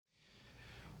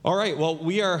All right, well,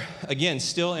 we are, again,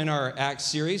 still in our Acts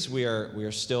series. We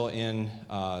are still in,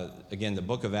 again, the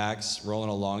book of Acts,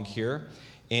 rolling along here.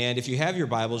 And if you have your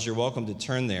Bibles, you're welcome to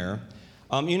turn there.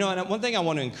 And one thing I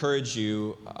want to encourage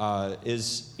you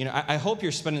is, I hope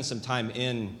you're spending some time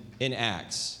in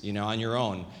Acts, on your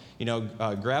own.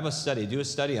 Grab a study, do a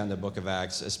study on the book of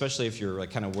Acts, especially if you're like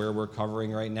kind of where we're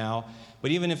covering right now. But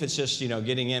even if it's just,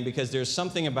 getting in, because there's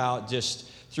something about just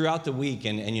throughout the week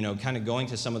and kind of going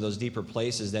to some of those deeper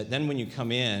places that then when you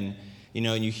come in,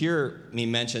 and you hear me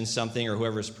mention something or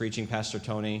whoever's preaching, Pastor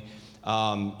Tony,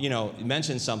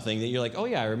 mention something that you're like, oh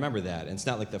yeah, I remember that. And it's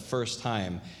not like the first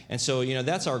time. And so,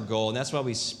 that's our goal. And that's why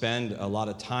we spend a lot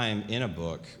of time in a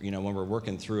book, when we're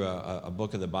working through a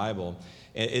book of the Bible.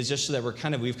 It's just so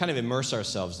that we've kind of immersed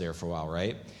ourselves there for a while,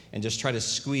 right? And just try to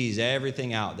squeeze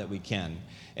everything out that we can.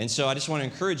 And so I just want to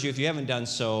encourage you, if you haven't done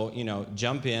so,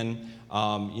 jump in.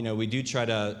 We do try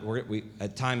to,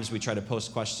 at times we try to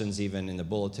post questions even in the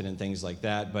bulletin and things like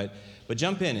that, but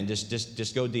jump in and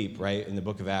just go deep, right, in the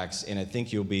book of Acts, and I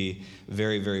think you'll be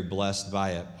very, very blessed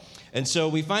by it. And so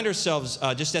we find ourselves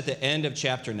just at the end of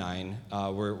chapter 9.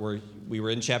 We were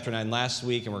in chapter 9 last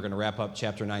week, and we're going to wrap up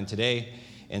chapter 9 today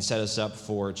and set us up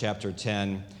for chapter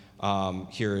 10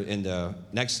 here in the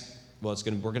next. Well,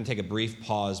 we're going to take a brief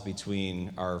pause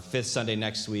between our fifth Sunday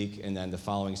next week, and then the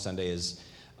following Sunday is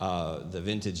the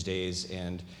vintage days.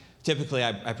 And typically,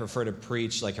 I prefer to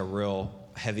preach like a real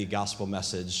heavy gospel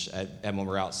message and when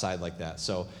we're outside like that.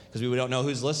 So, because we don't know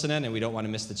who's listening, and we don't want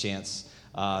to miss the chance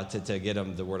to get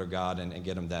them the Word of God and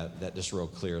get them that just real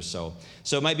clear. So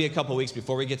it might be a couple weeks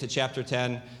before we get to chapter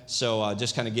 10. So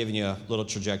just kind of giving you a little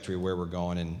trajectory where we're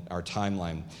going in our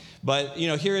timeline. But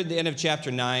here at the end of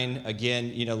chapter 9,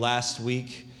 again, last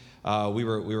week we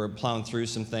were plowing through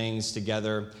some things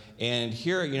together, and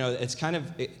here,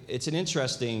 it's an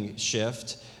interesting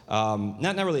shift.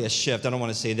 Not really a shift. I don't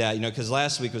want to say that, because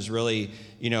last week was really,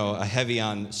 a heavy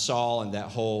on Saul and that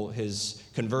whole his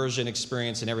conversion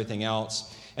experience and everything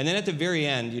else. And then at the very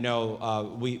end,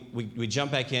 we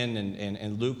jump back in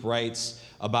and Luke writes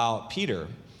about Peter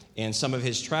and some of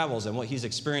his travels and what he's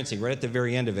experiencing right at the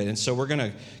very end of it. And so we're going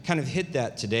to kind of hit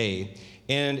that today.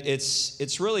 And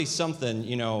it's really something,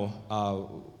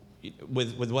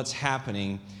 with what's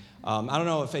happening. I don't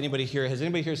know if anybody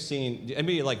here seen,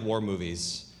 anybody like war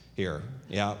movies here?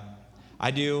 Yeah,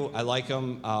 I do. I like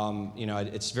them.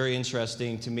 It's very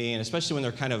interesting to me, and especially when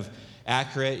they're kind of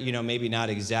accurate, maybe not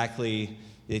exactly,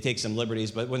 they take some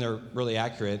liberties, but when they're really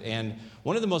accurate. And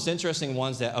one of the most interesting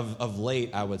ones that of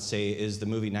late, I would say, is the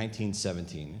movie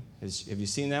 1917. Have you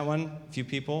seen that one? A few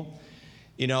people?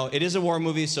 It is a war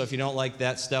movie, so if you don't like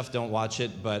that stuff, don't watch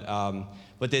it.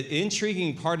 But the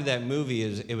intriguing part of that movie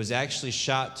is it was actually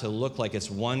shot to look like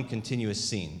it's one continuous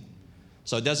scene.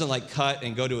 So it doesn't like cut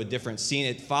and go to a different scene.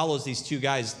 It follows these two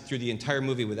guys through the entire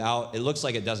movie it looks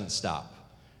like it doesn't stop,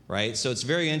 right? So it's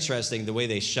very interesting the way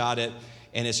they shot it,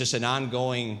 and it's just an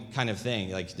ongoing kind of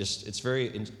thing. It's very,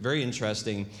 very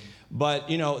interesting. But,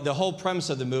 the whole premise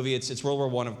of the movie, it's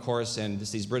World War I, of course, and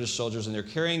it's these British soldiers, and they're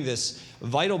carrying this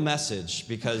vital message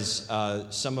because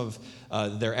some of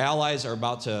their allies are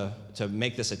about to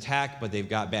make this attack, but they've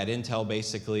got bad intel,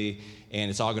 basically,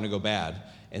 and it's all going to go bad.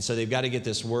 And so they've got to get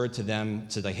this word to them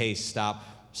to like, hey, stop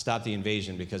the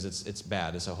invasion because it's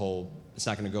bad. It's not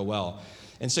going to go well.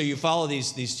 And so you follow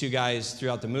these two guys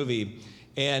throughout the movie,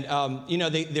 and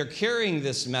they're carrying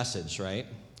this message, right?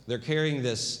 They're carrying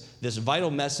this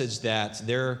vital message that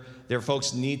their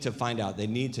folks need to find out. They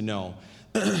need to know.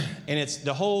 And it's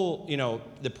the whole,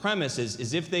 the premise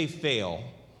is if they fail,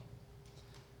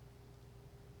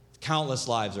 countless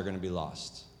lives are going to be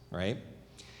lost, right?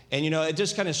 And, it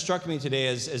just kind of struck me today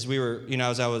as we were,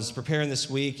 as I was preparing this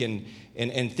week and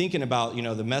thinking about,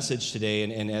 the message today,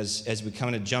 and as we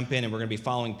kind of jump in, and we're going to be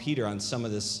following Peter on some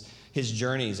of his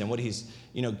journeys and what he's,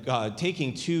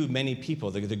 taking to many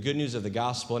people, the good news of the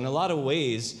gospel. In a lot of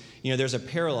ways, there's a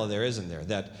parallel there, isn't there?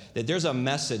 That there's a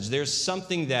message, there's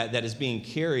something that is being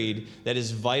carried that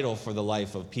is vital for the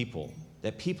life of people,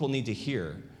 that people need to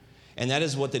hear. And that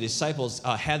is what the disciples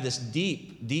had this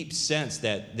deep, deep sense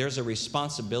that there's a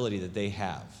responsibility that they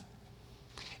have.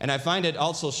 And I find it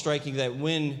also striking that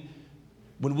when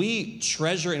we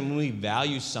treasure and when we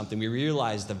value something, we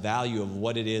realize the value of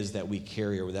what it is that we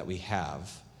carry or that we have.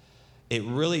 It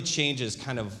really changes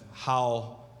kind of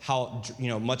how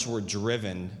much we're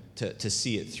driven to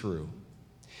see it through.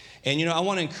 And, I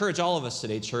want to encourage all of us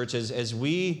today, church, as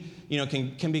we,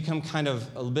 can become kind of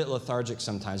a bit lethargic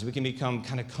sometimes. We can become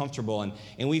kind of comfortable,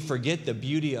 and we forget the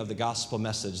beauty of the gospel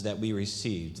message that we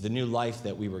received, the new life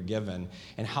that we were given,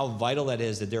 and how vital that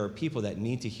is that there are people that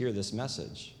need to hear this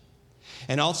message.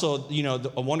 And also,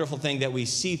 a wonderful thing that we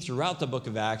see throughout the book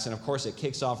of Acts, and of course it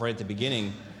kicks off right at the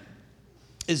beginning,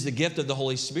 is the gift of the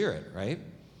Holy Spirit, right?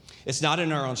 It's not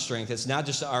in our own strength. It's not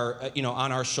just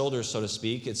on our shoulders, so to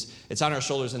speak. It's on our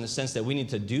shoulders in the sense that we need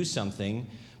to do something,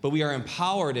 but we are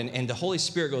empowered, and the Holy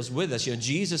Spirit goes with us.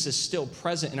 Jesus is still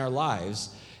present in our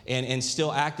lives and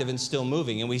still active and still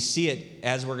moving. And we see it,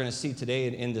 as we're going to see today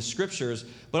in the scriptures,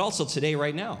 but also today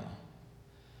right now.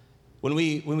 When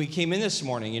we came in this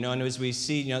morning, and as we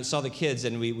saw the kids,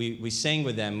 and we sang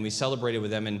with them, and we celebrated with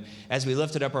them, and as we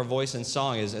lifted up our voice in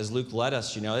song, as Luke led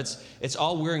us, it's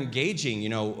all we're engaging,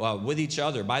 with each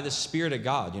other by the Spirit of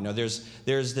God.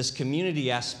 There's this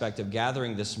community aspect of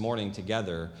gathering this morning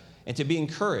together and to be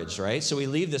encouraged, right? So we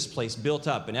leave this place built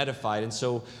up and edified, and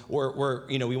so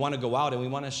we want to go out and we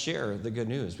want to share the good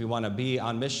news. We want to be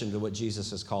on mission to what Jesus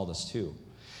has called us to.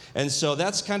 And so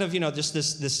that's kind of, just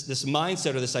this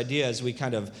mindset or this idea as we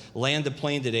kind of land the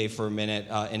plane today for a minute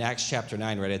in Acts chapter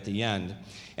 9 right at the end.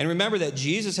 And remember that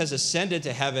Jesus has ascended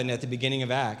to heaven at the beginning of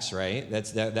Acts, right?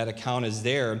 That account is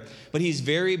there. But he's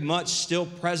very much still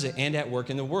present and at work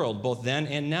in the world, both then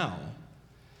and now.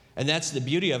 And that's the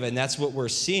beauty of it, and that's what we're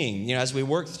seeing. As we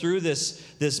work through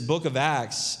this book of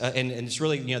Acts, and it's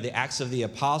really, the Acts of the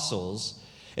Apostles,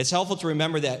 it's helpful to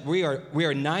remember that we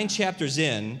are 9 chapters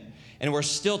in, and we're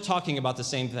still talking about the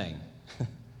same thing.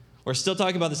 We're still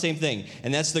talking about the same thing.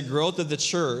 And that's the growth of the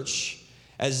church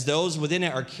as those within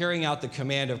it are carrying out the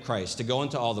command of Christ to go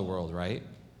into all the world, right?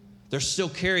 They're still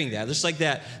carrying that. Just like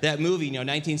that movie,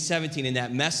 1917, and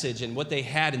that message and what they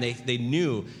had, and they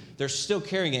knew. They're still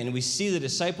carrying it. And we see the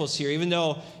disciples here, even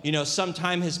though, some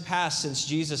time has passed since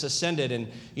Jesus ascended, and,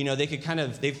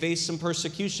 they faced some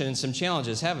persecution and some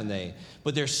challenges, haven't they?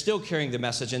 But they're still carrying the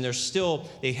message, and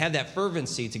they have that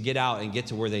fervency to get out and get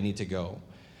to where they need to go.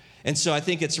 And so I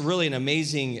think it's really an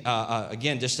amazing,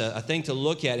 again, just a thing to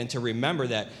look at and to remember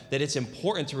that it's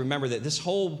important to remember that this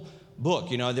whole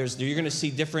book, you're going to see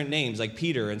different names like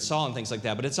Peter and Saul and things like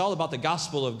that, but it's all about the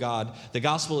gospel of God, the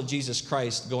gospel of Jesus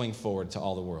Christ going forward to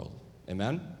all the world.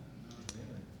 Amen?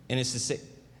 And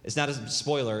it's not a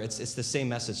spoiler, it's the same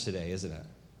message today, isn't it?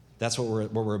 That's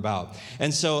what we're about.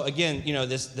 And so again,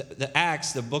 the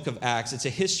Acts, the book of Acts, it's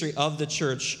a history of the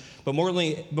church, but more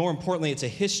importantly, it's a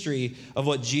history of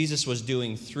what Jesus was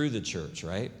doing through the church,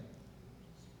 right?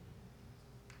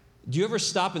 Do you ever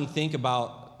stop and think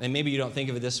about, and maybe you don't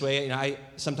think of it this way,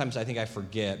 sometimes I think I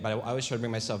forget, but I always try to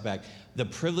bring myself back, the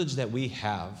privilege that we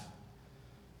have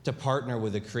to partner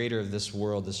with the creator of this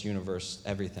world, this universe,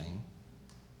 everything,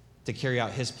 to carry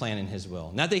out his plan and his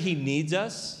will. Not that he needs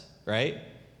us, right?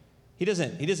 He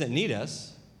doesn't need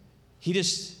us.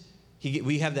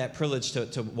 We have that privilege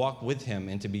to walk with him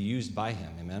and to be used by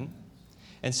him, amen?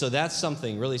 And so that's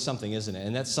something, really something, isn't it?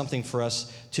 And that's something for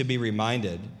us to be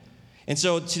reminded. And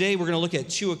so today we're going to look at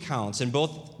 2 accounts, and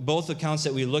both accounts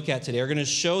that we look at today are going to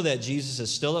show that Jesus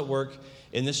is still at work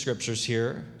in the scriptures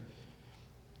here.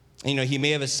 He may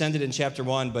have ascended in chapter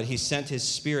 1, but he sent his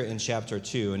Spirit in chapter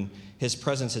 2, and his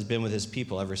presence has been with his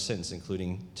people ever since,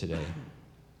 including today.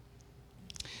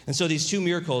 And so these 2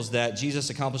 miracles that Jesus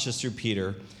accomplishes through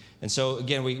Peter, and so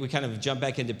again, we kind of jump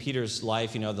back into Peter's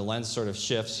life, the lens sort of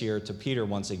shifts here to Peter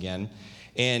once again.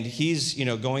 And he's,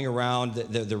 going around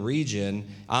the region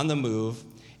on the move.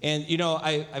 And,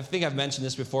 I think I've mentioned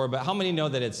this before, but how many know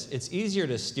that it's easier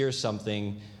to steer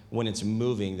something when it's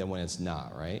moving than when it's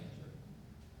not, right?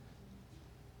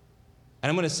 And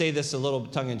I'm going to say this a little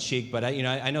tongue-in-cheek, but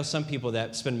I know some people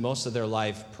that spend most of their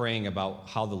life praying about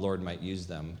how the Lord might use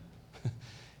them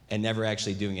and never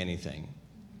actually doing anything,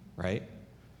 right?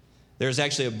 There's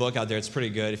actually a book out there. It's pretty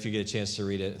good if you get a chance to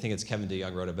read it. I think it's Kevin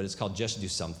DeYoung wrote it, but it's called Just Do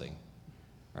Something.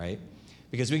 Right?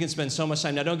 Because we can spend so much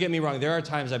time. Now, don't get me wrong. There are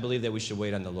times I believe that we should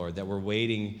wait on the Lord, that we're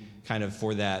waiting kind of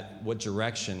for that, what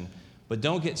direction. But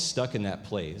don't get stuck in that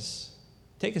place.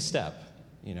 Take a step,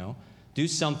 do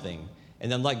something,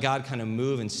 and then let God kind of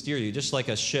move and steer you, just like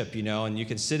a ship, and you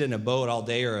can sit in a boat all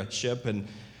day or a ship and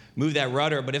move that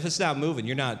rudder, but if it's not moving,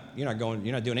 you're not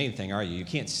doing anything, are you? You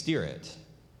can't steer it.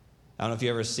 I don't know if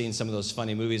you've ever seen some of those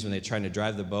funny movies when they're trying to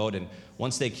drive the boat, and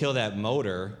once they kill that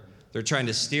motor, they're trying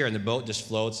to steer, and the boat just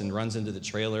floats and runs into the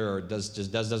trailer or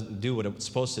doesn't do what it's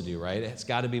supposed to do, right? It's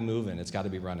got to be moving. It's got to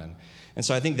be running. And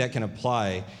so I think that can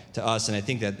apply to us, and I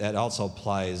think that also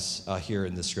applies here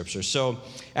in the scripture. So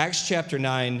Acts chapter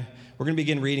 9, we're going to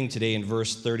begin reading today in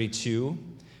verse 32.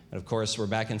 And of course, we're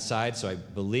back inside, so I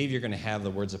believe you're going to have the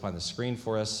words up on the screen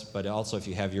for us, but also if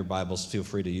you have your Bibles, feel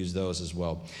free to use those as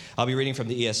well. I'll be reading from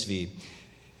the ESV.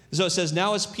 So it says,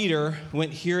 "Now as Peter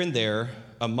went here and there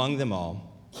among them all,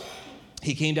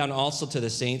 he came down also to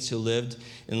the saints who lived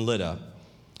in Lydda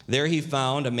There he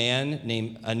found a man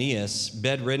named Aeneas,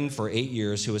 bedridden for 8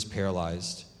 years, who was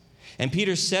paralyzed. And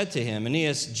Peter said to him,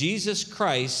 Aeneas, Jesus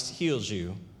Christ heals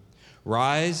you.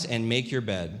 Rise and make your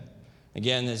bed.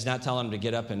 Again, he's not telling him to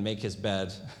get up and make his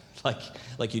bed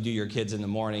like you do your kids in the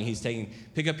morning. He's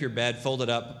pick up your bed, fold it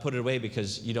up, put it away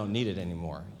because you don't need it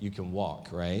anymore. You can walk,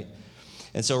 right?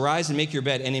 And so rise and make your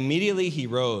bed. And immediately he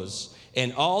rose.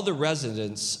 And all the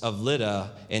residents of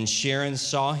Lydda and Sharon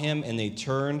saw him, and they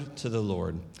turned to the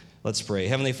Lord. Let's pray.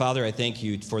 Heavenly Father, I thank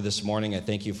you for this morning. I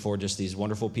thank you for just these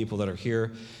wonderful people that are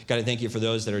here. God, I thank you for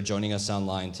those that are joining us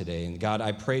online today. And God,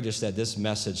 I pray just that this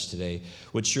message today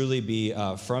would truly be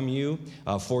from you,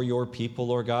 for your people,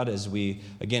 Lord God, as we,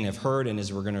 again, have heard and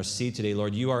as we're going to see today,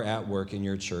 Lord, you are at work in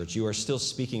your church. You are still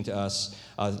speaking to us,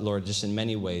 Lord, just in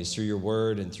many ways, through your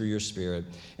word and through your spirit.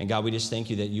 And God, we just thank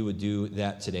you that you would do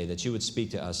that today, that you would speak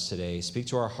to us today, speak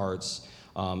to our hearts.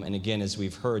 And again, as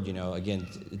we've heard, again,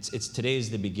 it's today is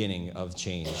the beginning of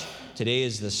change. Today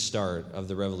is the start of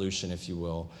the revolution, if you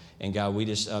will. And God, we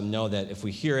just know that if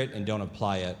we hear it and don't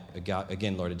apply it, God,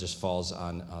 again, Lord, it just falls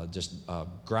on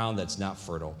ground that's not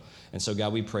fertile. And so,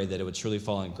 God, we pray that it would truly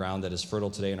fall on ground that is fertile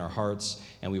today in our hearts,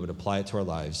 and we would apply it to our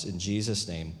lives. In Jesus'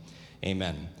 name,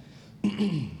 amen.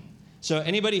 So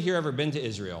anybody here ever been to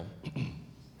Israel?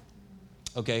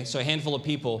 Okay, so a handful of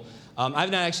people.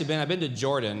 I've not actually been. I've been to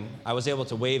Jordan. I was able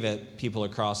to wave at people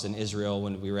across in Israel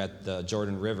when we were at the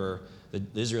Jordan River. The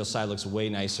Israel side looks way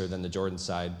nicer than the Jordan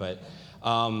side. But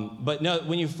no,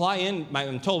 when you fly in,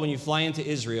 I'm told when you fly into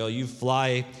Israel, you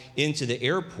fly into the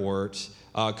airport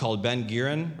called Ben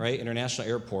Gurion, right? International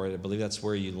Airport. I believe that's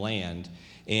where you land.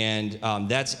 And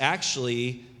that's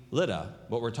actually Lydda,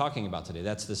 what we're talking about today.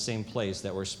 That's the same place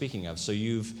that we're speaking of. So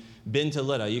you've been to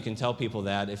Lydda. You can tell people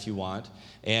that if you want.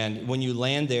 And when you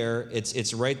land there,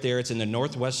 it's right there. It's in the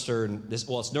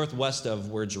it's northwest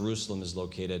of where Jerusalem is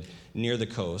located, near the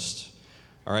coast.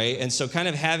 All right, and so kind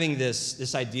of having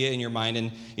this idea in your mind,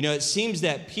 and it seems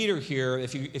that Peter here,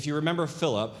 if you remember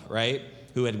Philip, right,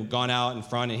 who had gone out in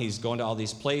front and he's going to all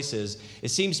these places, it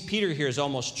seems Peter here is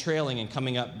almost trailing and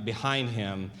coming up behind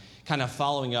him, kind of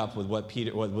following up with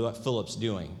what Philip's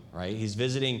doing, right? He's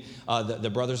visiting the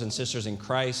brothers and sisters in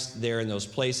Christ there in those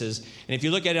places. And if you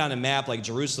look at it on a map, like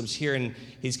Jerusalem's here, and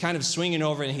he's kind of swinging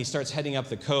over and he starts heading up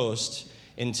the coast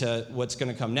into what's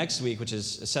going to come next week, which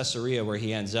is Caesarea, where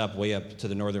he ends up way up to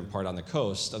the northern part on the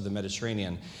coast of the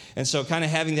Mediterranean. And so kind of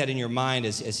having that in your mind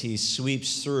as he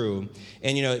sweeps through,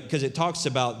 and because it talks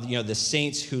about the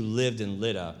saints who lived in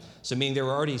Lydda. So meaning there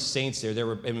were already saints there. There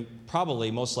were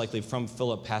probably most likely from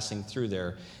Philip passing through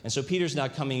there. And so Peter's now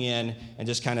coming in and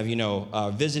just kind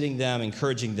of visiting them,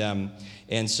 encouraging them.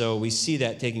 And so we see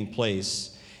that taking place.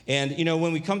 And,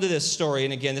 when we come to this story,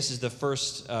 and again, this is the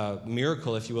first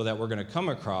miracle, if you will, that we're going to come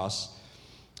across.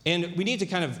 And we need to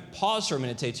kind of pause for a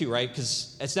minute today, too, right?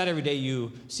 Because it's not every day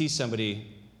you see somebody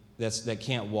that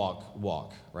can't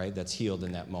walk, right? That's healed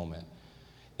in that moment.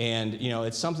 And,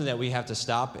 it's something that we have to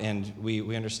stop, and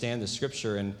we understand the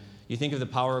scripture. And you think of the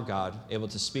power of God, able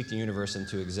to speak the universe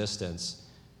into existence.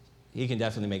 He can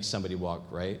definitely make somebody walk,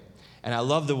 right? And I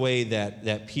love the way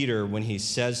that Peter, when he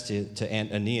says to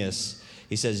Aeneas,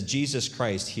 he says, Jesus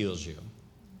Christ heals you.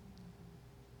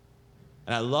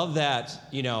 And I love that,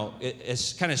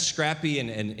 it's kind of scrappy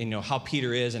and how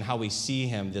Peter is and how we see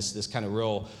him, this kind of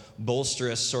real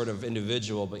bolsterous sort of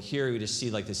individual. But here we just see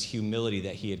like this humility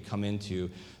that he had come into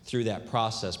through that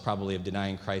process, probably of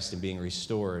denying Christ and being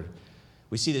restored.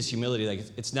 We see this humility, like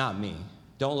it's not me.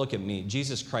 Don't look at me.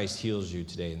 Jesus Christ heals you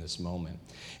today in this moment.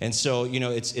 And so,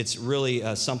 it's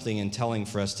really something in telling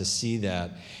for us to see that.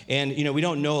 And, we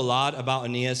don't know a lot about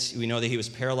Aeneas. We know that he was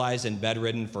paralyzed and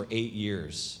bedridden for 8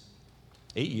 years.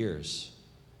 8 years.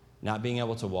 Not being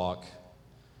able to walk.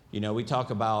 We talk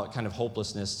about kind of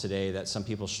hopelessness today that some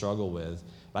people struggle with.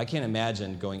 But I can't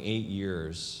imagine going 8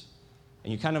 years.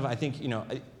 And I think,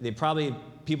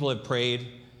 people have prayed.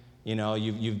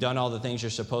 You've done all the things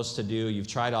you're supposed to do. You've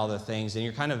tried all the things, and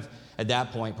you're kind of at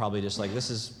that point probably just like,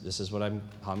 this is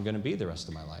how I'm going to be the rest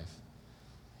of my life.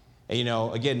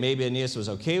 And again, maybe Aeneas was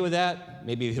okay with that.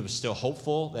 Maybe he was still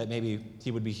hopeful that maybe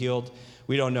he would be healed.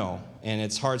 We don't know, and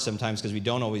it's hard sometimes because we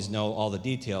don't always know all the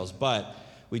details. But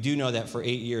we do know that for 8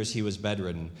 years he was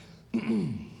bedridden.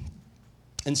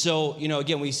 And so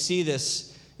again, we see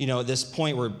this this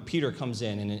point where Peter comes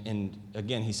in, and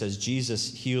again he says,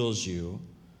 Jesus heals you.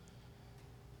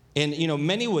 And,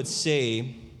 many would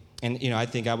say, and, I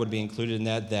think I would be included in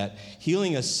that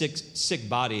healing a sick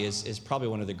body is probably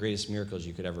one of the greatest miracles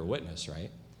you could ever witness, right?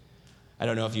 I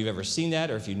don't know if you've ever seen that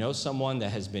or if you know someone that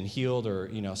has been healed or,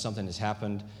 something has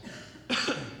happened.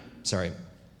 Sorry.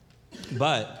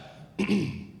 But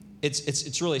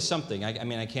it's really something. I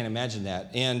mean, I can't imagine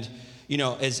that. And,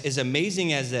 as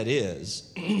amazing as that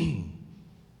is,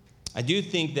 I do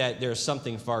think that there's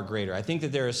something far greater. I think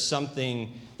that there is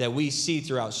something that we see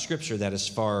throughout Scripture that is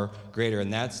far greater,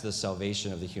 and that's the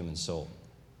salvation of the human soul.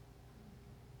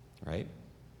 Right?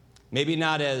 Maybe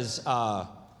not as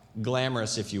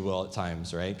glamorous, if you will, at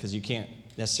times, right? Because you can't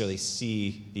necessarily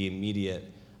see the immediate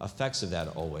effects of that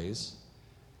always.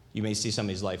 You may see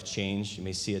somebody's life change. You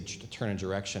may see a turn in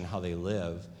direction, how they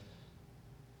live.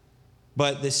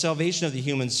 But the salvation of the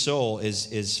human soul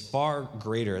is far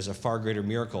greater, is a far greater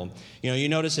miracle. You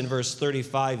notice in verse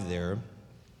 35 there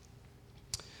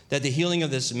that the healing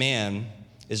of this man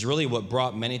is really what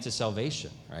brought many to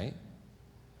salvation, right?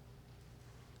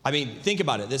 I mean, think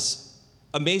about it. This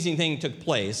amazing thing took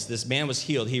place. This man was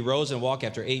healed. He rose and walked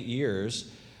after 8 years.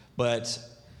 But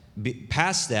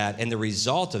past that, and the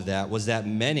result of that was that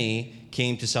many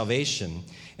came to salvation.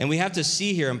 And we have to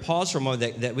see here, and pause for a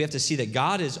moment, that we have to see that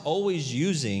God is always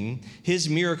using his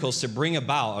miracles to bring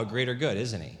about a greater good,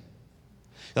 isn't he?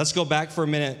 Let's go back for a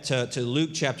minute to Luke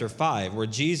chapter 5, where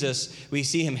Jesus, we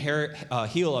see him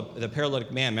heal the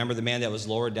paralytic man. Remember the man that was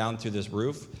lowered down through this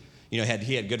roof? He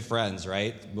had good friends,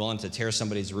 right? Willing to tear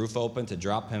somebody's roof open, to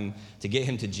drop him, to get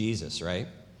him to Jesus, right?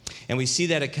 And we see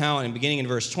that account, and beginning in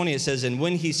verse 20, it says, "And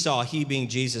when he being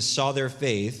Jesus, saw their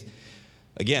faith,"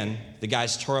 again, the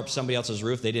guys tore up somebody else's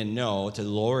roof they didn't know to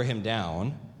lower him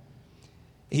down.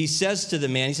 He says to the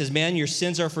man, he says, "Man, your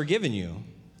sins are forgiven you."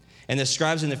 And the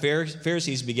scribes and the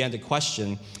Pharisees began to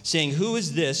question, saying, "Who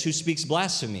is this who speaks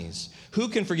blasphemies? Who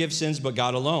can forgive sins but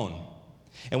God alone?"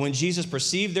 And when Jesus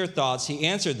perceived their thoughts, he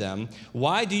answered them,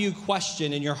 "Why do you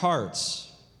question in your hearts?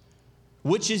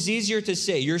 Which is easier to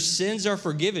say, 'Your sins are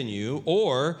forgiven you,'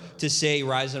 or to say,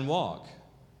 'Rise and walk'?"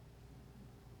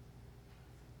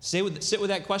 Sit with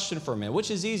that question for a minute. Which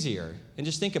is easier? And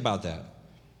just think about that.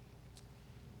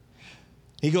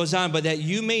 He goes on, "But that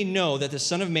you may know that the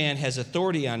Son of Man has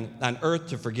authority on earth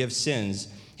to forgive sins,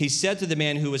 he said to the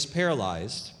man who was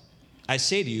paralyzed, 'I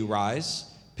say to you, rise,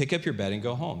 pick up your bed and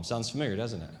go home.'" Sounds familiar,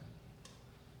 doesn't it?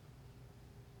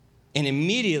 "And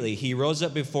immediately he rose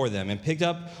up before them and picked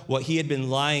up what he had been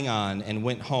lying on and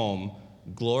went home,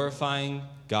 glorifying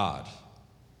God.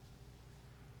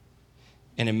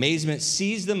 And amazement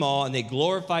seized them all, and they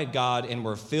glorified God and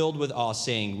were filled with awe,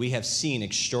 saying, 'We have seen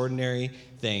extraordinary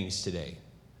things today.'"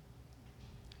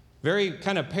 Very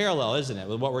kind of parallel, isn't it,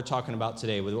 with what we're talking about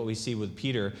today, with what we see with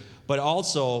Peter. But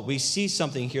also, we see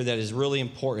something here that is really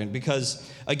important because,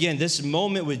 again, this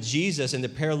moment with Jesus and the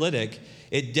paralytic,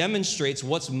 it demonstrates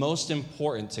what's most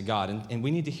important to God. And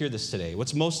we need to hear this today.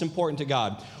 What's most important to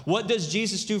God? What does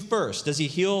Jesus do first? Does he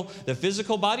heal the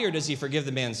physical body, or does he forgive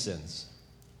the man's sins?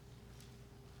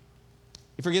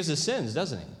 He forgives his sins,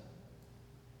 doesn't he?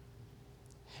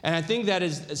 And I think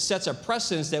that sets a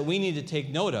precedence that we need to take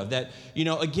note of. That,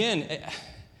 again,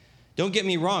 don't get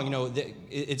me wrong,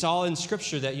 it's all in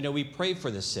Scripture that, we pray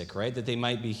for the sick, right? That they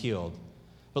might be healed.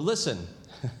 But listen,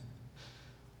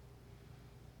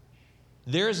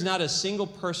 there is not a single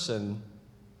person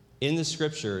in the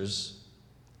Scriptures.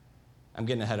 I'm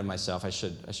getting ahead of myself. I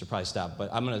should probably stop,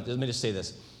 but let me just say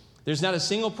this. There's not a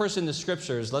single person in the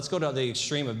Scriptures, let's go to the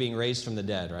extreme of being raised from the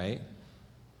dead, right?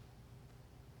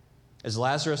 Is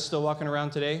Lazarus still walking around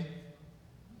today?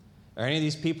 Are any of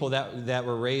these people that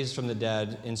were raised from the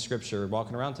dead in Scripture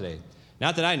walking around today?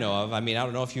 Not that I know of. I mean, I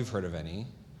don't know if you've heard of any,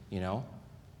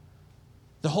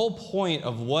 The whole point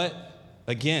of what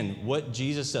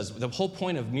Jesus does, the whole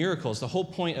point of miracles, the whole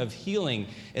point of healing,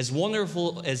 as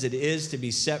wonderful as it is to be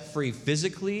set free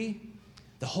physically,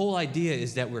 the whole idea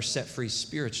is that we're set free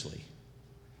spiritually.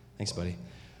 Thanks, buddy.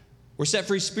 We're set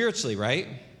free spiritually, right?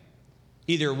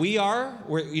 Either we are,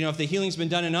 if the healing's been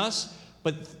done in us,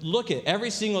 but look at every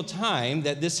single time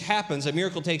that this happens, a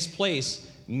miracle takes place,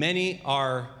 many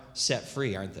are set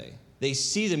free, aren't they? They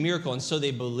see the miracle, and so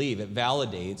they believe. It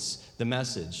validates the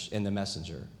message and the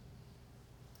messenger.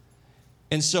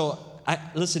 And so,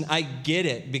 I get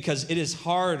it, because it is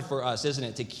hard for us, isn't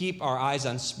it, to keep our eyes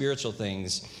on spiritual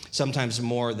things sometimes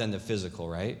more than the physical,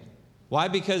 right? Why?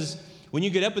 Because when you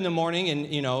get up in the morning and,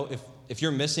 if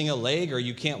you're missing a leg or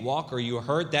you can't walk or you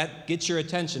hurt, that gets your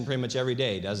attention pretty much every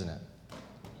day, doesn't it?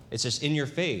 It's just in your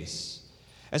face.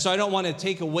 And so I don't want to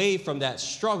take away from that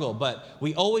struggle, but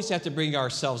we always have to bring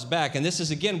ourselves back. And this is,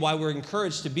 again, why we're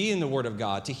encouraged to be in the Word of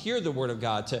God, to hear the Word of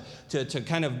God, to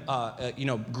kind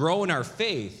of, grow in our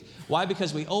faith. Why?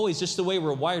 Because we always, just the way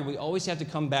we're wired, we always have to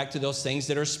come back to those things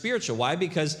that are spiritual. Why?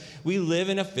 Because we live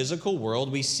in a physical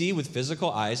world. We see with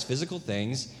physical eyes, physical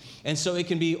things. And so it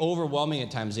can be overwhelming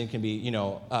at times. It can be,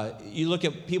 you look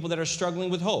at people that are struggling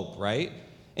with hope, right?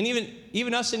 And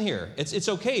even us in here, it's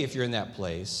okay if you're in that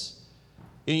place.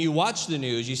 And you watch the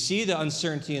news, you see the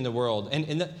uncertainty in the world,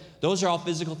 and those are all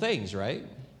physical things, right?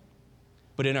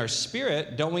 But in our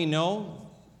spirit, don't we know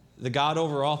the God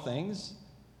over all things?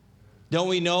 Don't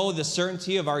we know the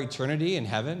certainty of our eternity in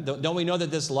heaven? Don't we know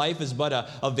that this life is but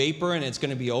a vapor and it's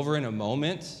going to be over in a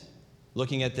moment,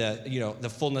 looking at the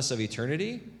fullness of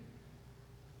eternity?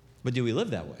 But do we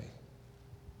live that way?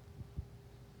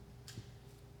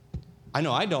 I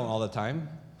know I don't all the time.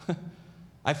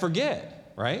 I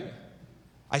forget, right?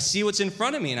 I see what's in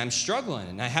front of me, and I'm struggling,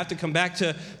 and I have to come back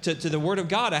to the Word of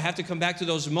God. I have to come back to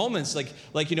those moments, like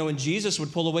when Jesus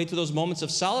would pull away to those moments of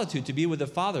solitude to be with the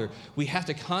Father. We have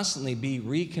to constantly be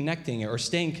reconnecting or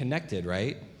staying connected,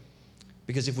 right?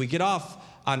 Because if we get off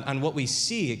on what we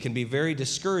see, it can be very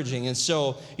discouraging. And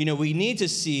so, we need to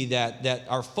see that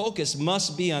our focus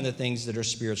must be on the things that are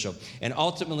spiritual. And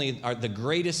ultimately, the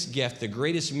greatest gift, the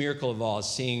greatest miracle of all is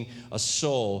seeing a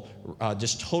soul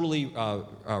just totally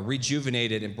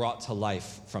rejuvenated and brought to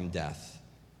life from death.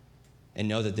 And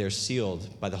know that they're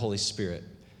sealed by the Holy Spirit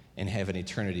and have an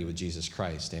eternity with Jesus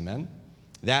Christ. Amen?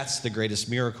 That's the greatest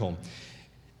miracle.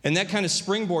 And that kind of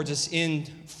springboards us in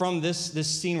from this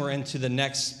scene we're into the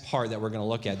next part that we're going to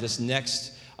look at, this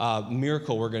next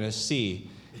miracle we're going to see.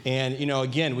 And,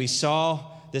 again, we saw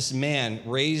this man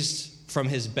raised from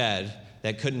his bed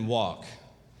that couldn't walk.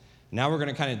 Now we're going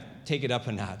to kind of take it up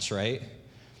a notch, right?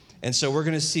 And so we're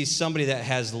going to see somebody that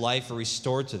has life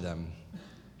restored to them.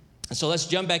 And so let's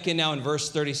jump back in now in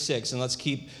verse 36, and let's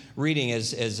keep reading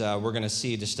as we're going to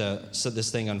see just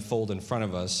this thing unfold in front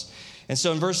of us. And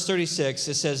so in verse 36,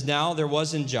 it says, "Now there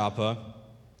was in Joppa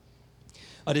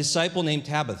a disciple named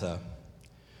Tabitha,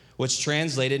 which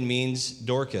translated means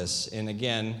Dorcas." And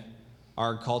again,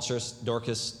 our culture,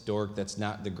 Dorcas, that's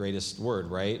not the greatest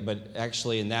word, right? But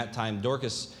actually in that time,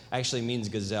 Dorcas actually means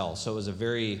gazelle. So it was a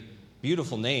very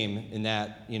beautiful name in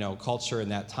that, culture, in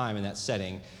that time, in that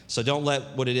setting. So don't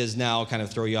let what it is now kind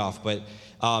of throw you off. But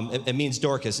it means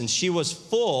Dorcas. And she was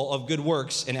full of good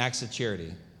works and acts of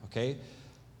charity, okay?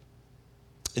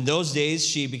 In those days,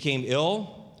 she became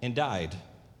ill and died.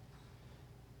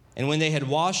 And when they had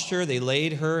washed her, they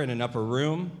laid her in an upper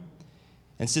room.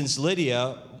 And since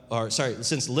Lydda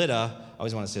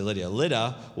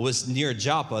was near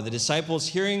Joppa, the disciples,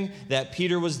 hearing that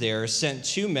Peter was there, sent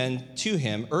 2 men to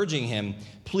him, urging him,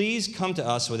 "Please come to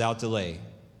us without delay."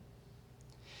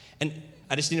 And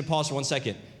I just need to pause for 1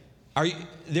 second.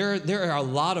 There are a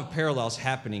lot of parallels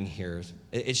happening here.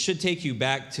 It should take you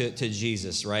back to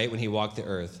Jesus, right, when he walked the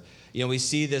earth. We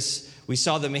see this. We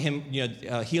saw him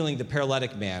healing the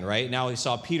paralytic man, right? Now we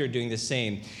saw Peter doing the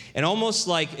same. And almost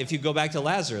like if you go back to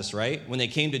Lazarus, right, when they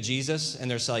came to Jesus and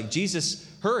they're like, "Jesus,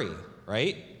 hurry,"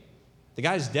 right? The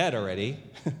guy's dead already.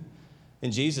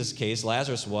 In Jesus' case,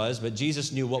 Lazarus was, but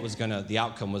Jesus knew what the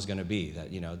outcome was going to be,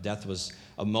 that, death was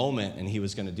a moment and he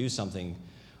was going to do something.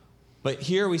 But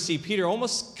here we see Peter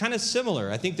almost kind of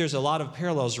similar. I think there's a lot of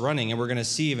parallels running, and we're going to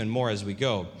see even more as we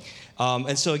go.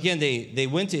 And so again, they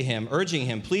went to him, urging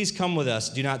him, "Please come with us,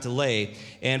 do not delay."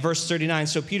 And verse 39,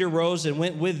 "So Peter rose and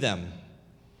went with them.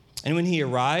 And when he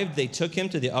arrived, they took him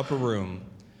to the upper room.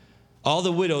 All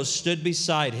the widows stood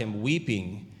beside him,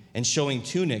 weeping and showing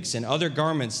tunics and other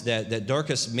garments that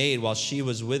Dorcas made while she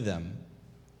was with them."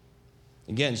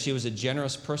 Again, she was a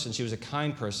generous person. She was a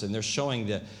kind person. They're showing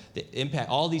the impact.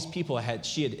 All these people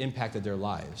she had impacted their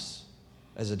lives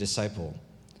as a disciple.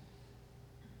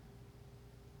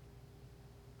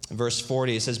 In verse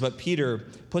 40, it says, "But Peter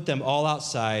put them all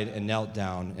outside and knelt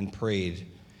down and prayed.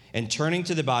 And turning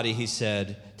to the body, he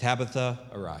said, 'Tabitha,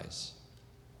 arise.'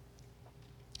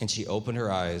 And she opened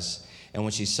her eyes. And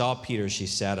when she saw Peter, she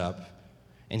sat up.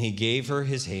 And he gave her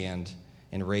his hand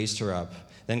and raised her up.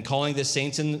 Then calling the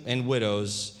saints and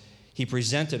widows, he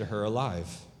presented her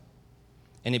alive.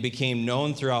 And it became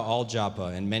known throughout all Joppa,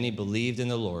 and many believed in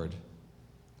the Lord.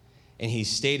 And he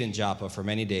stayed in Joppa for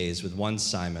many days with one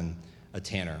Simon, a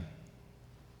tanner."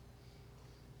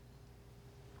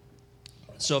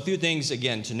 So a few things,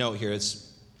 again, to note here. It's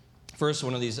first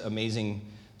one of these amazing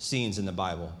scenes in the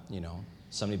Bible,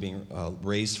 somebody being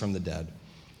raised from the dead.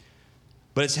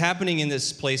 But it's happening in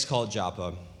this place called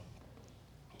Joppa.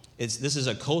 This is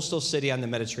a coastal city on the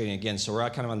Mediterranean again, so we're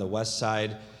kind of on the west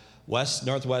side,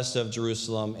 northwest of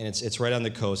Jerusalem, and it's right on the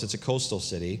coast. It's a coastal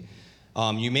city.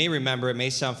 You may remember, it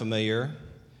may sound familiar,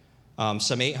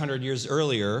 some 800 years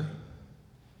earlier,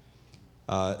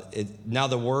 now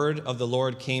the word of the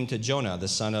Lord came to Jonah, the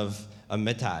son of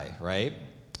Amittai, right?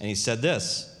 And he said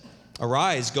this,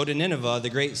 "Arise, go to Nineveh, the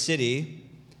great city,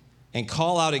 and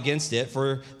call out against it,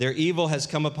 for their evil has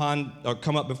come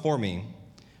up before me."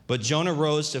 But Jonah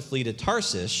rose to flee to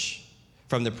Tarshish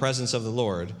from the presence of the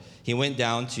Lord, he went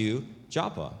down to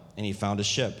Joppa, and he found a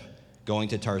ship going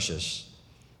to Tarshish.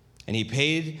 And he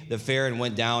paid the fare and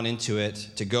went down into it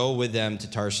to go with them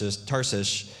to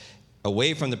Tarshish,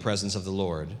 away from the presence of the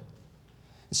Lord. And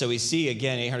so we see,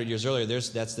 again, 800 years earlier,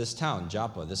 that's this town,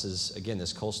 Joppa. This is, again,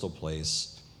 this coastal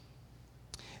place.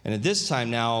 And at this time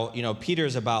now, Peter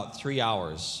is about 3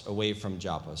 hours away from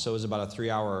Joppa. So it was about a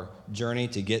 3-hour journey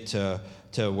to get to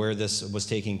where this was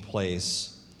taking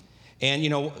place. And,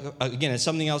 again, it's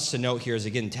something else to note here is,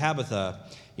 again, Tabitha,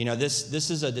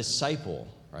 this is a disciple,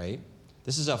 right?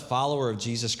 This is a follower of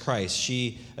Jesus Christ.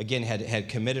 She, again, had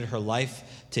committed her life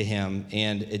to him,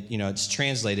 and it's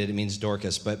translated, it means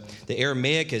Dorcas, but the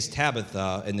Aramaic is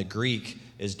Tabitha, and the Greek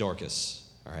is Dorcas,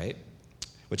 all right,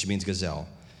 which means gazelle.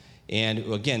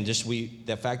 And again,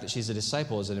 the fact that she's a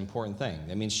disciple is an important thing.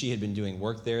 That means she had been doing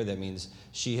work there. That means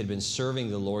she had been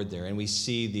serving the Lord there, and we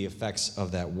see the effects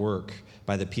of that work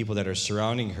by the people that are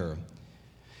surrounding her.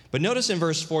 But notice in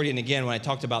verse 40, and again, when I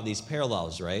talked about these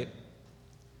parallels, right?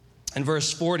 In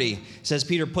verse 40, it says,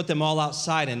 Peter put them all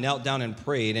outside and knelt down and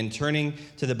prayed, and turning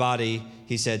to the body,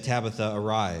 he said, Tabitha,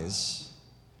 arise.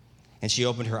 And she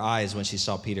opened her eyes when she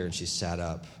saw Peter, and she sat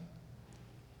up.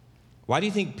 Why do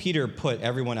you think Peter put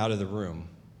everyone out of the room?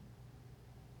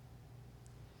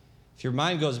 If your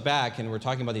mind goes back, and we're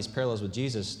talking about these parallels with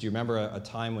Jesus, do you remember a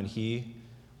time when he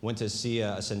went to see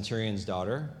a centurion's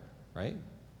daughter, right?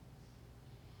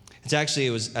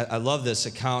 I love this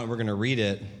account. We're going to read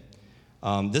it.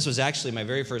 This was actually my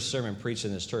very first sermon preached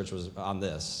in this church was on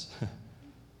this,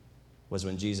 was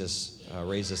when Jesus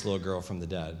raised this little girl from the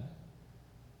dead.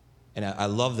 And I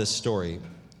love this story.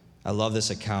 I love this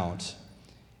account.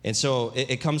 And so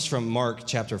it comes from Mark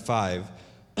chapter 5.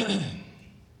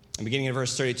 Beginning in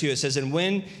verse 32, it says, And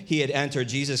when he had entered,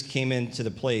 Jesus came into the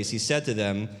place. He said to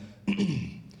them,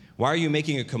 Why are you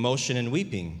making a commotion and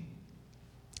weeping?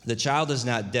 The child is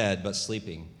not dead, but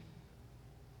sleeping.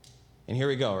 And here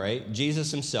we go, right?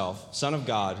 Jesus himself, Son of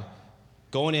God,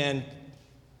 going in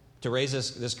to raise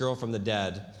this girl from the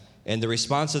dead. And the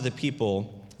response of the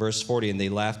people, verse 40, and they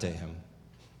laughed at him.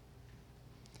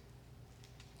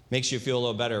 Makes you feel a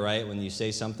little better, right? When you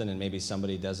say something and maybe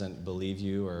somebody doesn't believe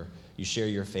you, or you share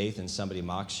your faith and somebody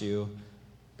mocks you.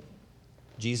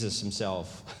 Jesus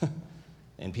himself,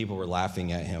 and people were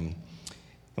laughing at him.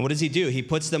 And what does he do? He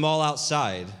puts them all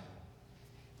outside.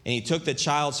 And he took the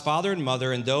child's father and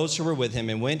mother and those who were with him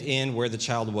and went in where the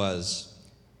child was.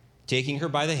 Taking her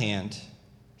by the hand,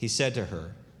 he said to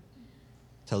her,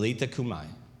 Talitha kumai,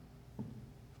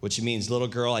 which means, little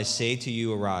girl, I say to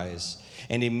you, arise.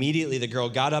 And immediately the girl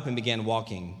got up and began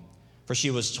walking, for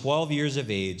she was 12 years of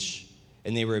age,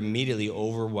 and they were immediately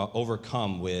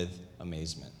overcome with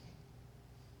amazement.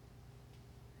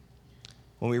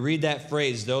 When we read that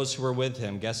phrase, those who were with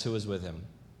him, guess who was with him?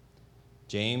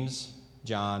 James,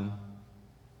 John,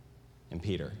 and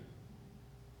Peter.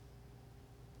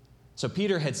 So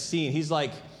Peter had seen,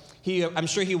 I'm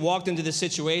sure he walked into this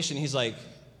situation, he's like,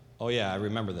 oh yeah, I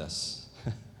remember this.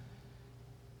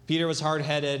 Peter was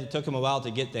hard-headed. It took him a while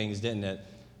to get things, didn't it?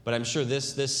 But I'm sure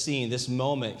this scene, this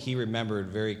moment, he remembered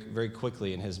very, very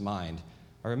quickly in his mind.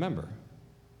 I remember.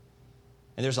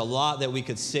 And there's a lot that we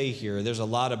could say here. There's a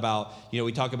lot about,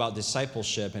 we talk about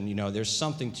discipleship, and, there's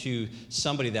something to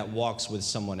somebody that walks with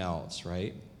someone else,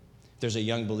 right? There's a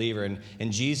young believer,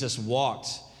 and Jesus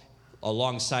walked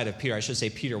alongside of Peter. I should say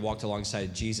Peter walked alongside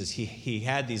of Jesus. He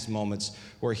had these moments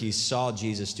where he saw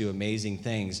Jesus do amazing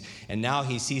things, and now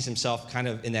he sees himself kind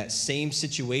of in that same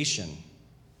situation.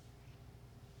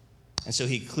 And so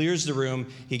he clears the room,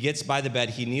 he gets by the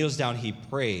bed, he kneels down, he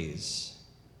prays.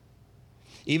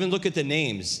 Even look at the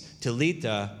names.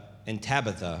 Talitha and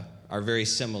Tabitha are very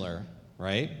similar,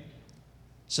 right?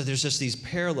 So there's just these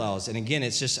parallels. And again, I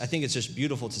think it's just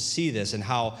beautiful to see this and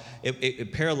how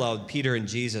it paralleled Peter and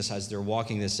Jesus as they're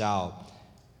walking this out.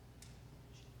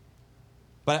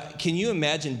 But can you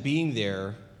imagine being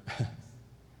there,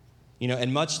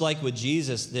 and much like with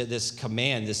Jesus, this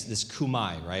command, this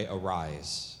kumai, right?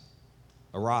 Arise.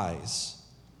 Arise.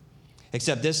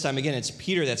 Except this time, again, it's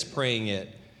Peter that's praying it.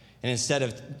 And instead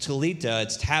of Talitha,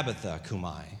 it's Tabitha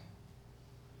kumai.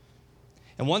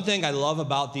 And one thing I love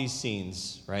about these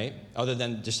scenes, right, other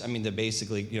than the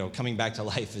basically, coming back to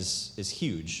life is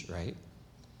huge, right,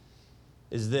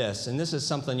 is this. And this is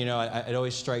something, it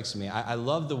always strikes me. I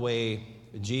love the way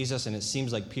Jesus, and it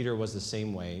seems like Peter was the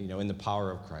same way, in the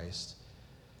power of Christ.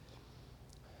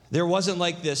 There wasn't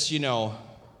like this,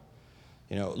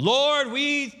 Lord,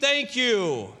 we thank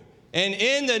you. And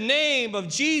in the name of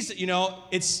Jesus,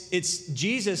 it's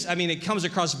Jesus. It comes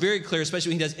across very clear,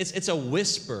 especially when he does, it's a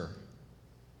whisper.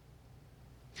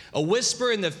 A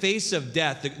whisper in the face of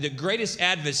death, the greatest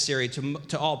adversary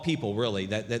to all people, really,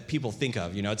 that people think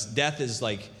of. Death is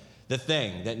like the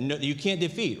thing that you can't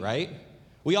defeat, right?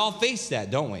 We all face that,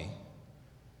 don't we?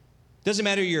 Doesn't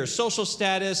matter your social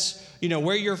status,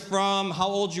 where you're from, how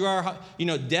old you are.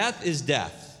 Death is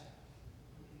death.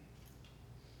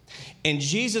 And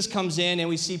Jesus comes in, and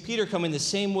we see Peter come in the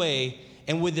same way,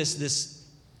 and with this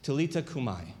Talita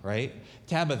Kumai, right?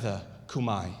 Tabitha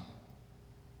Kumai.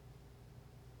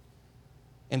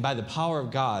 And by the power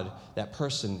of God, that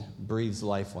person breathes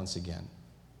life once again.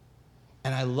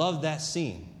 And I love that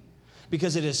scene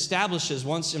because it establishes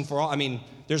once and for all. I mean,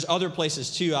 there's other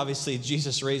places too, obviously,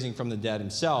 Jesus raising from the dead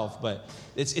himself, but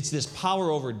it's this power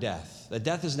over death. That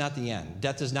death is not the end.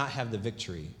 Death does not have the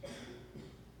victory.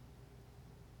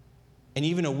 And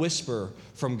even a whisper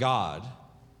from God,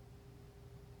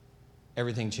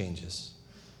 everything changes.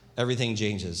 Everything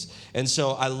changes. And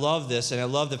so I love this, and I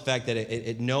love the fact that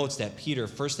it notes that Peter,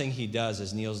 first thing he does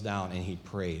is kneels down and he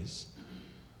prays.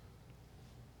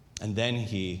 And then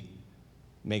he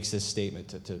makes this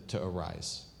statement to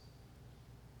arise.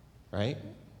 Right?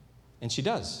 And she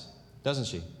does, doesn't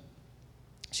she?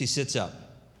 She sits up.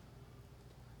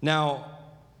 Now,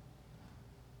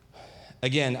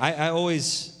 again, I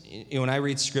always, when I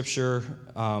read Scripture,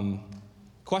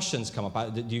 questions come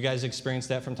up. Do you guys experience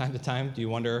that from time to time? Do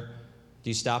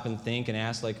you stop and think and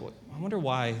ask, like, I wonder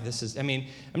why this is, we're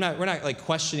not like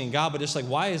questioning God, but just like,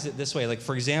 why is it this way? Like,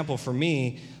 for example, for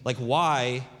me, like,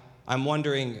 why I'm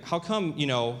wondering, how come,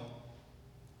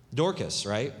 Dorcas,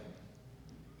 right?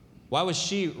 Why was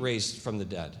she raised from the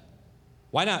dead?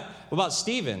 Why not? What about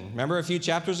Stephen? Remember a few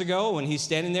chapters ago when he's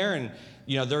standing there and,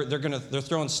 they're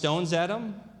throwing stones at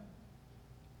him?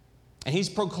 And he's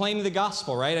proclaiming the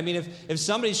gospel, right? If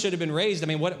somebody should have been raised,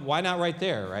 why not right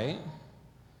there, right?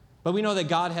 But we know that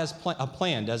God has a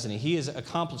plan, doesn't he? He is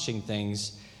accomplishing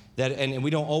things and we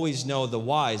don't always know the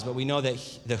whys, but we know that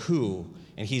the who,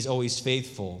 and he's always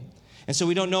faithful. And so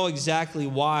we don't know exactly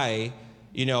why,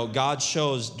 God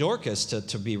chose Dorcas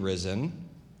to be risen.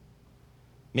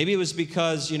 Maybe it was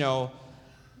because,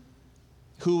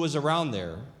 who was around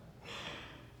there.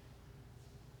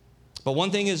 But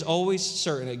one thing is always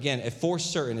certain, again, for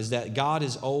certain, is that God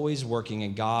is always working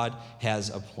and God has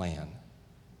a plan.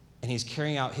 And he's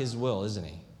carrying out his will, isn't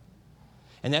he?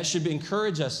 And that should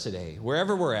encourage us today,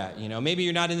 wherever we're at. Maybe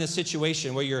you're not in this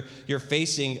situation where you're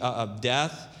facing a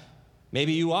death.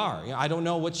 Maybe you are. I don't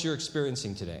know what you're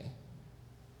experiencing today.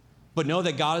 But know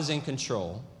that God is in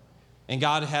control. And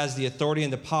God has the authority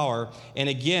and the power. And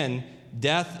again,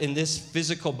 death in this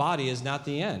physical body is not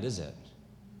the end, is it?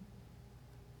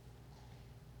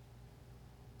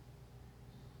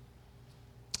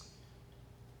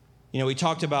 We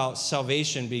talked about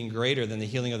salvation being greater than the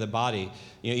healing of the body,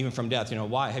 even from death.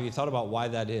 Why? Have you thought about why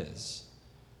that is?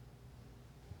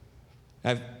 I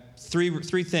have three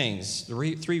reasons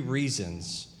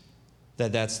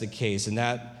that that's the case. And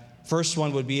that first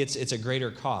one would be it's a greater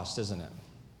cost, isn't it?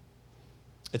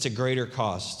 It's a greater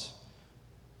cost.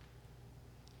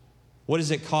 What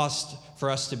does it cost for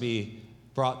us to be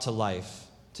brought to life,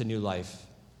 to new life?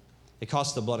 It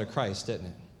cost the blood of Christ, didn't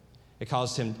it? It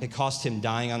cost him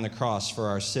dying on the cross for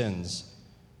our sins.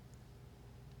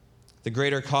 The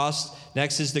greater cost,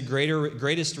 next is the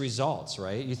greatest results,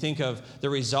 right? You think of the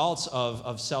results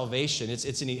of salvation.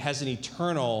 It has an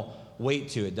eternal weight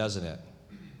to it, doesn't it?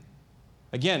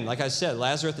 Again, like I said,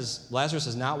 Lazarus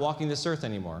is not walking this earth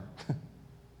anymore.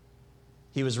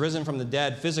 He was risen from the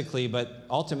dead physically, but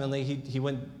ultimately he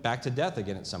went back to death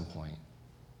again at some point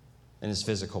in his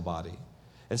physical body.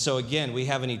 And so again, we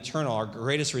have our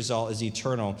greatest result is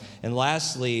eternal. And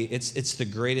lastly, it's the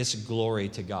greatest glory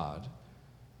to God.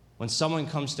 When someone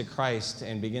comes to Christ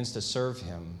and begins to serve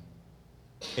him,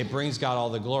 it brings God all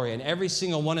the glory. And every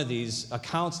single one of these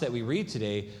accounts that we read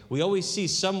today, we always see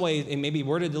some way, and maybe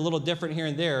worded a little different here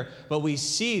and there, but we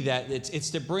see that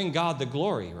it's to bring God the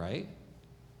glory, right?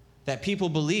 That people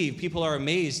believe, people are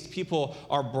amazed, people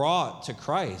are brought to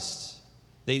Christ.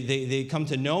 They come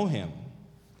to know him.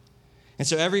 And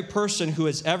so every person who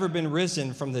has ever been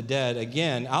risen from the dead,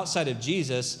 again, outside of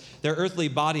Jesus, their earthly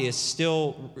body is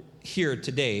still here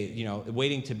today,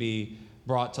 waiting to be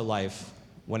brought to life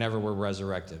whenever we're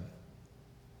resurrected.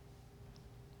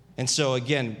 And so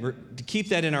again, to keep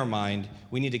that in our mind,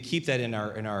 we need to keep that in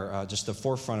our just the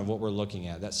forefront of what we're looking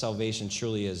at. That salvation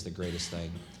truly is the greatest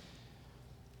thing.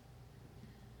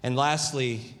 And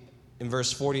lastly, in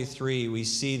verse 43, we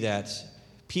see that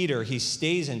Peter, he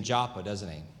stays in Joppa, doesn't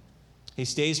he? He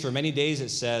stays for many days, it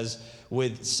says,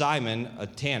 with Simon, a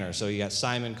tanner. So you got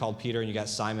Simon called Peter, and you got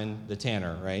Simon the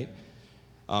tanner, right?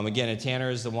 Again, a tanner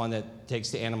is the one that takes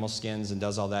the animal skins and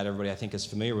does all that. Everybody, I think, is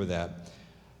familiar with that.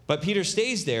 But Peter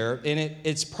stays there, and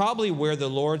it's probably where the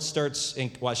Lord starts,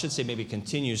 I should say maybe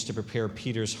continues to prepare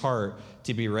Peter's heart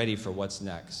to be ready for what's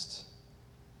next.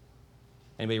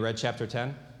 Anybody read chapter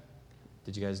 10?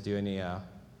 Did you guys do any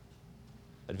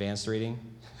advanced reading?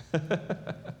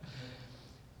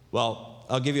 Well,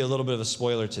 I'll give you a little bit of a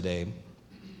spoiler today.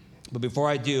 But before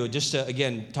I do, just to,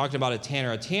 again, talking about a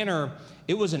tanner,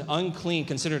 it was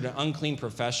considered an unclean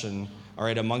profession, all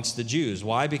right, amongst the Jews.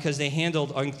 Why? Because they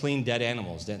handled unclean dead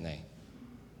animals, didn't they?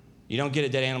 You don't get a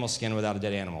dead animal skin without a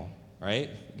dead animal, right?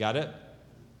 Got it?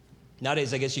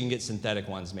 Nowadays, I guess you can get synthetic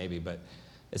ones maybe, but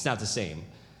it's not the same.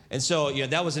 And so,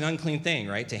 that was an unclean thing,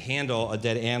 right, to handle a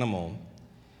dead animal.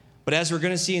 But as we're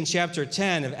going to see in chapter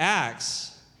 10 of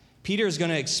Acts, Peter is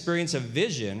going to experience a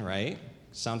vision, right?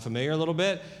 Sound familiar a little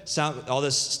bit? All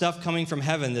this stuff coming from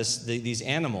heaven, these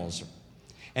animals.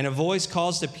 And a voice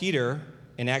calls to Peter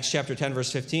in Acts chapter 10,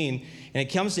 verse 15, and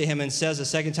it comes to him and says a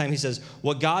second time, he says,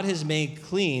 what God has made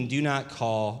clean, do not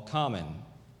call common,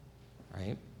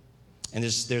 right? And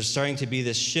there's starting to be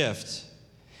this shift.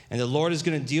 And the Lord is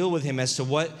going to deal with him as to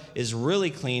what is really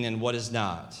clean and what is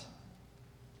not.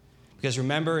 Because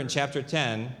remember in chapter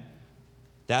 10,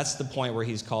 that's the point where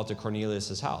he's called to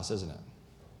Cornelius' house, isn't it?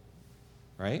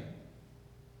 Right?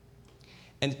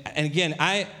 And again,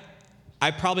 I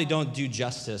probably don't do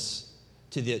justice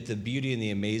to the beauty and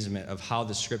the amazement of how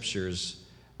the scriptures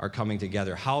are coming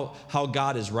together, how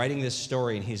God is writing this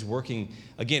story, and he's working,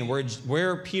 again,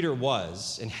 where Peter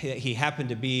was, and he happened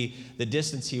to be the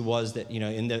distance he was that,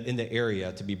 in the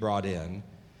area to be brought in.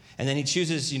 And then he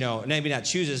chooses, maybe not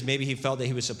chooses, maybe he felt that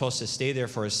he was supposed to stay there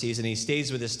for a season. He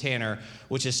stays with this tanner,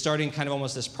 which is starting kind of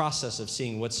almost this process of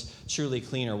seeing what's truly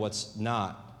clean or what's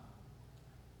not.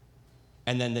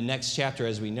 And then the next chapter,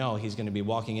 as we know, he's going to be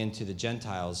walking into the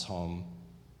Gentiles' home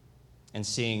and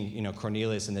seeing,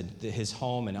 Cornelius and his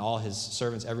home and all his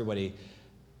servants, everybody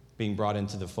being brought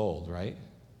into the fold, right?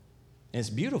 And it's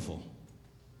beautiful.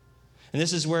 And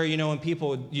this is where, when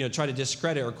people, try to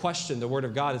discredit or question the Word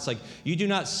of God, it's like you do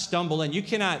not stumble in. You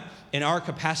cannot, in our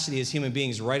capacity as human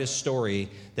beings, write a story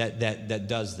that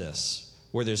does this,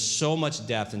 where there's so much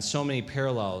depth and so many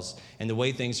parallels and the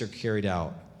way things are carried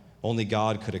out. Only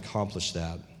God could accomplish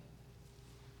that.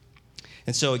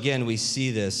 And so, again, we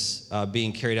see this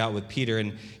being carried out with Peter.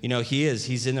 And,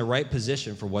 he's in the right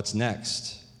position for what's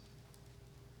next.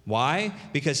 Why?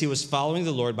 Because he was following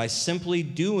the Lord by simply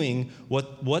doing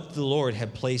what the Lord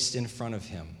had placed in front of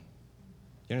him.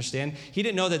 You understand? He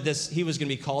didn't know that he was going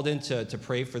to be called in to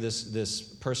pray for this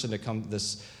person to come,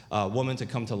 this woman to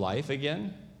come to life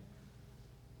again.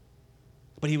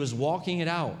 But he was walking it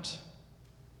out.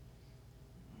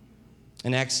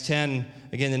 In Acts 10,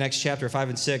 again, the next chapter, 5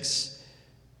 and 6,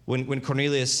 when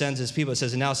Cornelius sends his people, it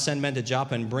says, and now send men to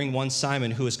Joppa and bring one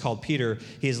Simon, who is called Peter.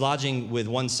 He is lodging with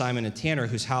one Simon, a tanner,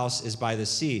 whose house is by the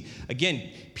sea. Again,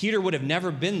 Peter would have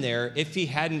never been there if he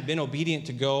hadn't been obedient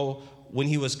to go when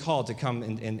he was called to come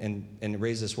and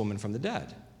raise this woman from the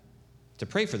dead, to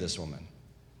pray for this woman.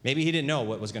 Maybe he didn't know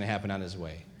what was going to happen on his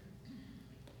way.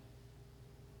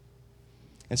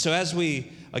 And so as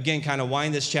we, again, kind of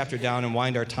wind this chapter down and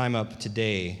wind our time up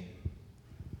today,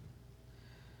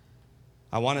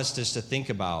 I want us just to think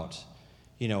about,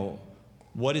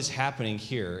 what is happening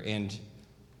here. And,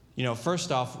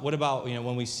 first off, what about,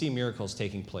 when we see miracles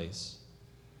taking place?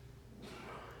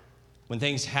 When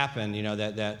things happen,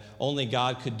 that only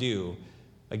God could do,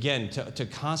 again, to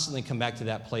constantly come back to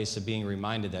that place of being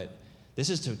reminded that this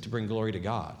is to bring glory to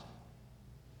God.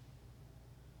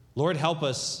 Lord, help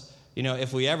us,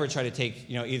 if we ever try to take,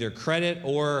 either credit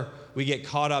or we get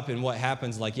caught up in what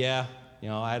happens, like, I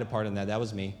had a part in that. That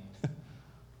was me.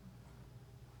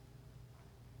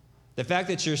 The fact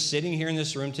that you're sitting here in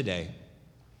this room today,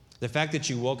 the fact that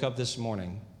you woke up this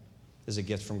morning is a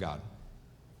gift from God.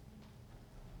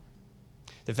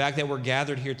 The fact that we're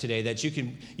gathered here today, that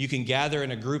you can gather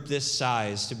in a group this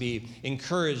size to be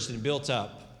encouraged and built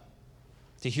up,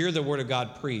 to hear the Word of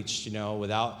God preached,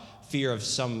 without fear of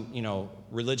some,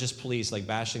 religious police like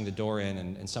bashing the door in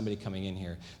and somebody coming in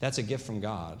here. That's a gift from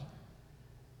God.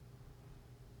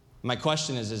 My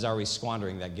question is are we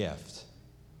squandering that gift?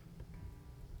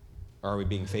 Or are we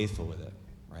being faithful with it,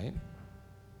 right?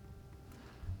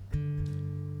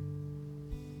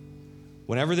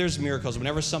 Whenever there's miracles,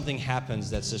 whenever something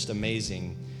happens that's just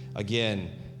amazing,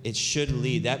 again,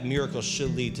 that miracle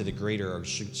should lead to the greater, or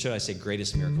should I say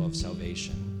greatest miracle of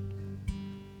salvation.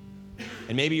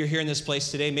 And maybe you're here in this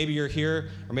place today, maybe you're here,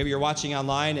 or maybe you're watching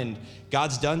online and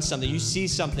God's done something, you see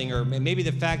something, or maybe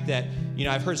the fact that,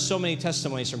 I've heard so many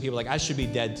testimonies from people like, I should be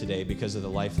dead today because of the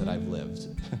life that I've lived.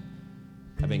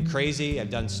 I've been crazy.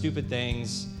 I've done stupid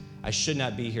things. I should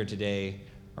not be here today.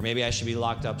 Or maybe I should be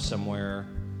locked up somewhere.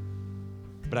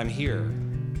 But I'm here.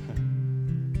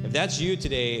 If that's you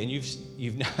today and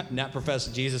you've not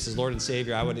professed Jesus as Lord and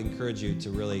Savior, I would encourage you to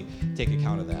really take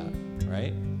account of that,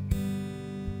 right?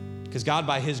 Because God,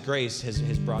 by His grace,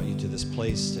 has brought you to this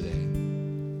place today.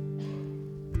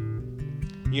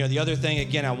 You know, the other thing,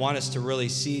 again, I want us to really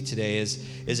see today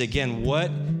is again,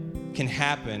 what can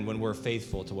happen when we're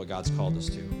faithful to what God's called us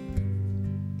to.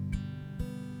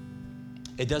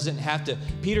 It doesn't have to.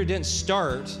 Peter didn't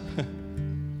start,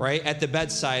 right, at the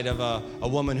bedside of a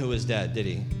woman who was dead, did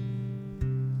he?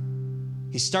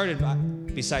 He started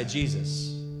beside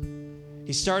Jesus.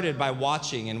 He started by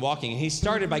watching and walking. He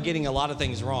started by getting a lot of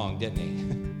things wrong, didn't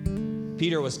he?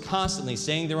 Peter was constantly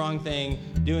saying the wrong thing,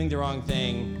 doing the wrong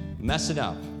thing, messing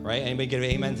up, right? Anybody give an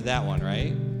amen to that one,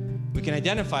 right? We can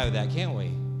identify with that, can't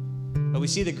we? But we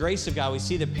see the grace of God. We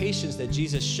see the patience that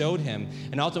Jesus showed him.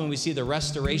 And ultimately, we see the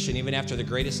restoration even after the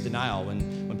greatest denial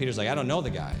when Peter's like, I don't know the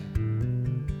guy.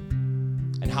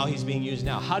 And how he's being used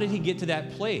now. How did he get to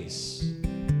that place?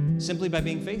 Simply by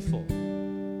being faithful.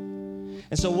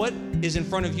 And so what is in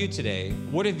front of you today?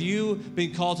 What have you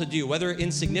been called to do? Whether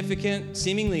insignificant,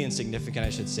 seemingly insignificant, I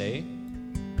should say.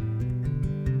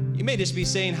 You may just be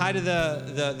saying hi to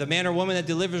the man or woman that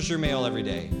delivers your mail every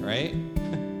day, right?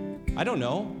 I don't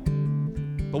know.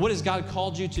 But what has God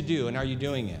called you to do, and are you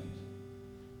doing it?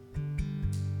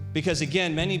 Because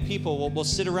again, many people will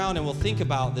sit around and will think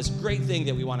about this great thing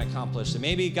that we want to accomplish. And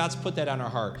maybe God's put that on our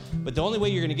heart. But the only way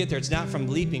you're going to get there, it's not from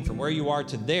leaping from where you are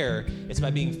to there. It's by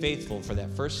being faithful for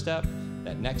that first step,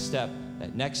 that next step,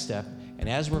 that next step. And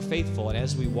as we're faithful and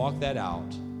as we walk that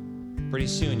out, pretty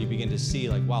soon you begin to see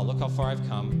like, wow, look how far I've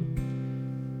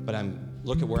come. But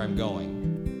look at where I'm going.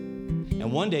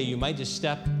 And one day you might just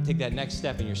take that next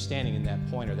step and you're standing in that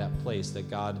point or that place that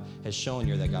God has shown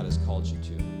you, that God has called you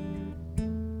to.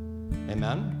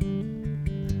 Amen?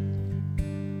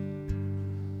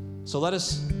 So let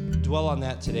us dwell on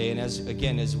that today. And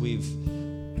as we've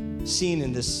seen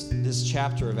in this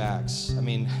chapter of Acts, I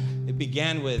mean, it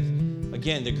began with,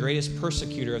 again, the greatest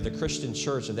persecutor of the Christian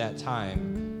church of that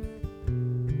time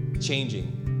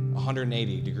changing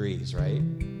 180 degrees, right?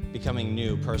 Becoming a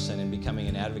new person and becoming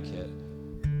an advocate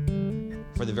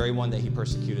for the very one that he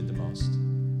persecuted the most.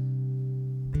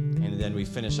 And then we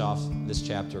finish off this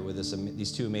chapter with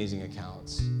these two amazing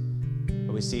accounts.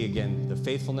 But we see again the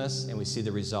faithfulness and we see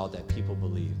the result that people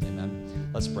believed.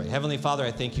 Amen. Let's pray. Heavenly Father,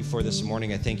 I thank you for this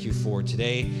morning. I thank you for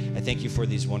today. I thank you for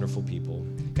these wonderful people.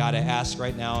 God, I ask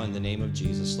right now in the name of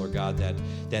Jesus, Lord God,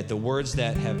 that the words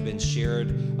that have been shared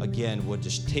again would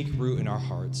just take root in our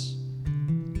hearts.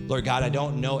 Lord God, I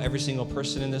don't know every single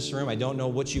person in this room. I don't know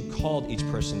what you called each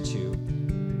person to.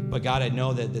 But God, I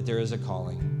know that there is a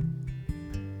calling.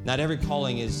 Not every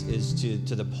calling is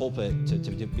to the pulpit,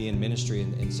 to be in ministry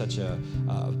in such a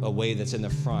way that's in the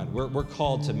front. We're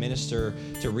called to minister,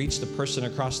 to reach the person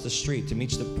across the street, to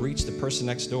reach the person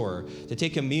next door, to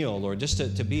take a meal, Lord, just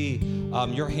to be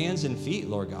your hands and feet,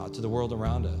 Lord God, to the world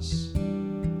around us.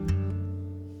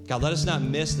 God, let us not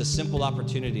miss the simple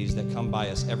opportunities that come by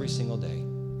us every single day.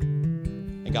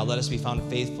 And God, let us be found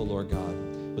faithful, Lord God,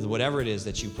 with whatever it is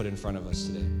that you put in front of us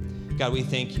today. God, we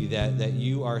thank you that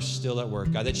you are still at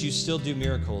work, God, that you still do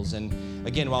miracles. And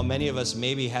again, while many of us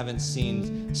maybe haven't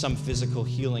seen some physical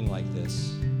healing like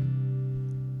this,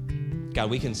 God,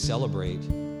 we can celebrate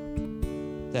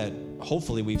that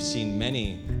hopefully we've seen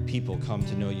many people come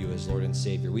to know you as Lord and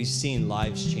Savior. We've seen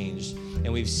lives changed,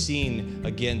 and we've seen,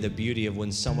 again, the beauty of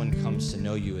when someone comes to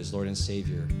know you as Lord and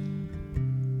Savior,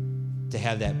 to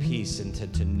have that peace and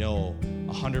to know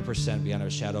 100% beyond a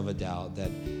shadow of a doubt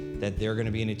that they're going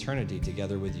to be in eternity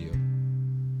together with you.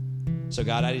 So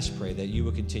God, I just pray that you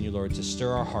would continue, Lord, to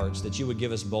stir our hearts, that you would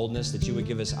give us boldness, that you would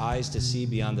give us eyes to see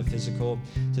beyond the physical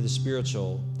to the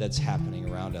spiritual that's happening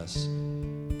around us.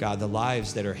 God, the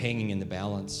lives that are hanging in the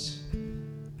balance.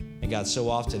 And God, so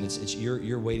often it's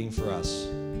you're waiting for us.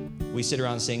 We sit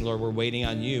around saying, Lord, we're waiting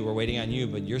on you,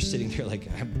 but you're sitting there like,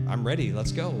 I'm ready,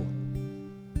 let's go.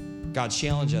 God,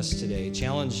 challenge us today.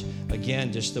 Challenge,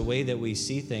 again, just the way that we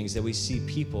see things, that we see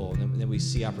people, and that we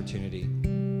see opportunity.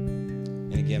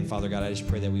 And again, Father God, I just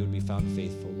pray that we would be found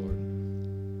faithful,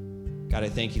 Lord. God, I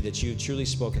thank you that you've truly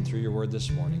spoken through your word this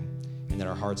morning and that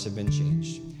our hearts have been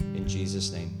changed. In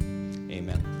Jesus' name,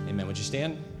 amen. Amen. Would you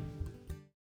stand?